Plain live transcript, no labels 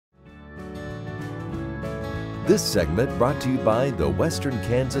This segment brought to you by the Western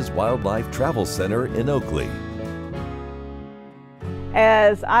Kansas Wildlife Travel Center in Oakley.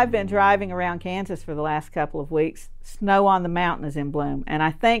 As I've been driving around Kansas for the last couple of weeks, snow on the mountain is in bloom, and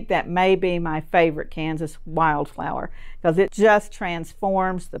I think that may be my favorite Kansas wildflower because it just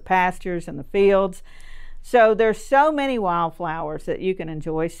transforms the pastures and the fields. So there's so many wildflowers that you can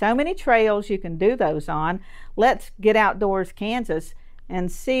enjoy, so many trails you can do those on. Let's get outdoors, Kansas, and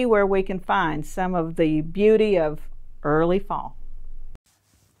see where we can find some of the beauty of early fall.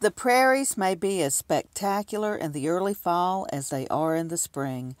 The prairies may be as spectacular in the early fall as they are in the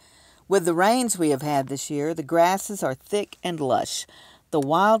spring. With the rains we have had this year, the grasses are thick and lush, the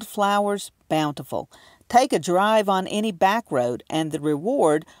wildflowers bountiful. Take a drive on any back road, and the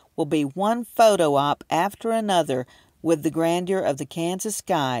reward will be one photo op after another with the grandeur of the Kansas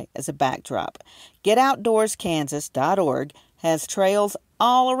sky as a backdrop. GetOutdoorsKansas.org has trails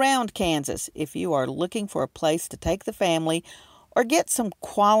all around Kansas if you are looking for a place to take the family or get some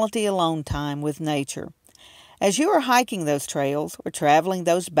quality alone time with nature. As you are hiking those trails or traveling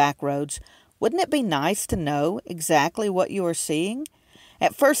those back roads, wouldn't it be nice to know exactly what you are seeing?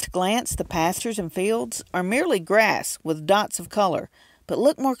 At first glance, the pastures and fields are merely grass with dots of color, but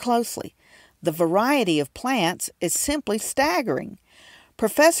look more closely. The variety of plants is simply staggering.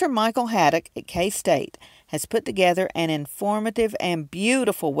 Professor Michael Haddock at K-State has put together an informative and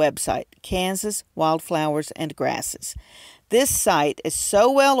beautiful website, Kansas Wildflowers and Grasses. This site is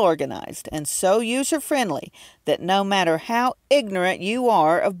so well organized and so user-friendly that no matter how ignorant you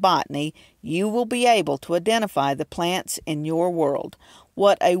are of botany, you will be able to identify the plants in your world.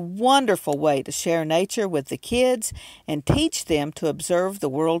 What a wonderful way to share nature with the kids and teach them to observe the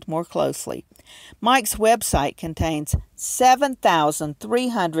world more closely. Mike's website contains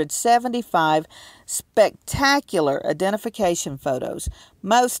 7,375 spectacular identification photos,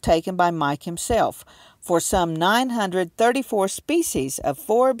 most taken by Mike himself, for some 934 species of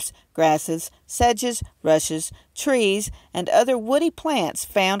forbs, grasses, sedges, rushes, trees, and other woody plants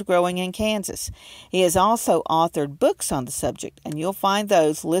found growing in Kansas. He has also authored books on the subject, and you'll find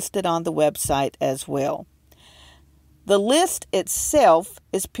those listed on the website as well. The list itself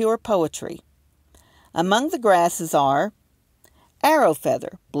is pure poetry. Among the grasses are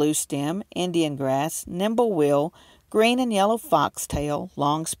arrowfeather, blue stem, Indian grass, nimblewill, green and yellow foxtail,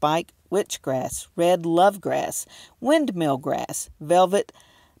 longspike, witchgrass, red lovegrass, windmill grass, velvet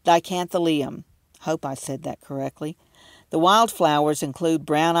dicanthelium. Hope I said that correctly. The wildflowers include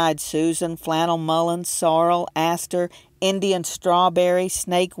brown-eyed Susan, flannel mullein, sorrel, aster, Indian strawberry,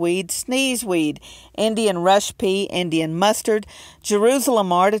 snakeweed, sneezeweed, Indian rush pea, Indian mustard,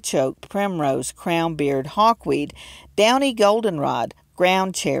 Jerusalem artichoke, primrose, crownbeard, hawkweed, downy goldenrod,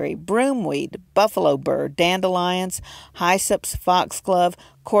 ground cherry, broomweed, buffalo burr, dandelions, hyssopus, foxglove,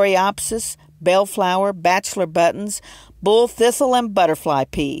 coreopsis, bellflower, bachelor buttons, bull thistle, and butterfly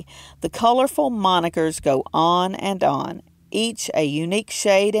pea. The colorful monikers go on and on, each a unique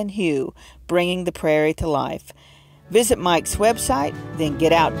shade and hue, bringing the prairie to life. Visit Mike's website, then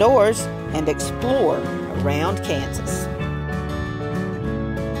get outdoors and explore around Kansas.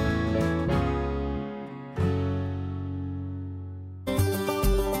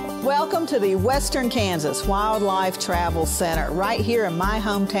 Welcome to the Western Kansas Wildlife Travel Center, right here in my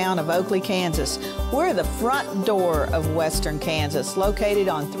hometown of Oakley, Kansas. We're the front door of Western Kansas, located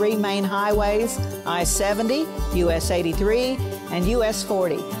on 3 main highways, I-70, US 83, and US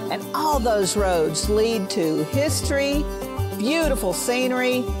 40. And all those roads lead to history, beautiful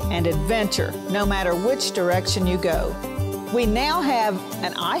scenery, and adventure, no matter which direction you go. We now have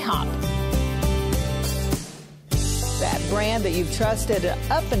an IHOP. That brand that you've trusted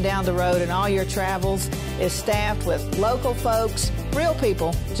up and down the road in all your travels is staffed with local folks, real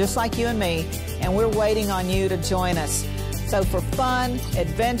people, just like you and me, and we're waiting on you to join us. So for fun,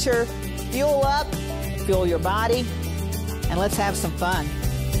 adventure, fuel up, fuel your body, and let's have some fun.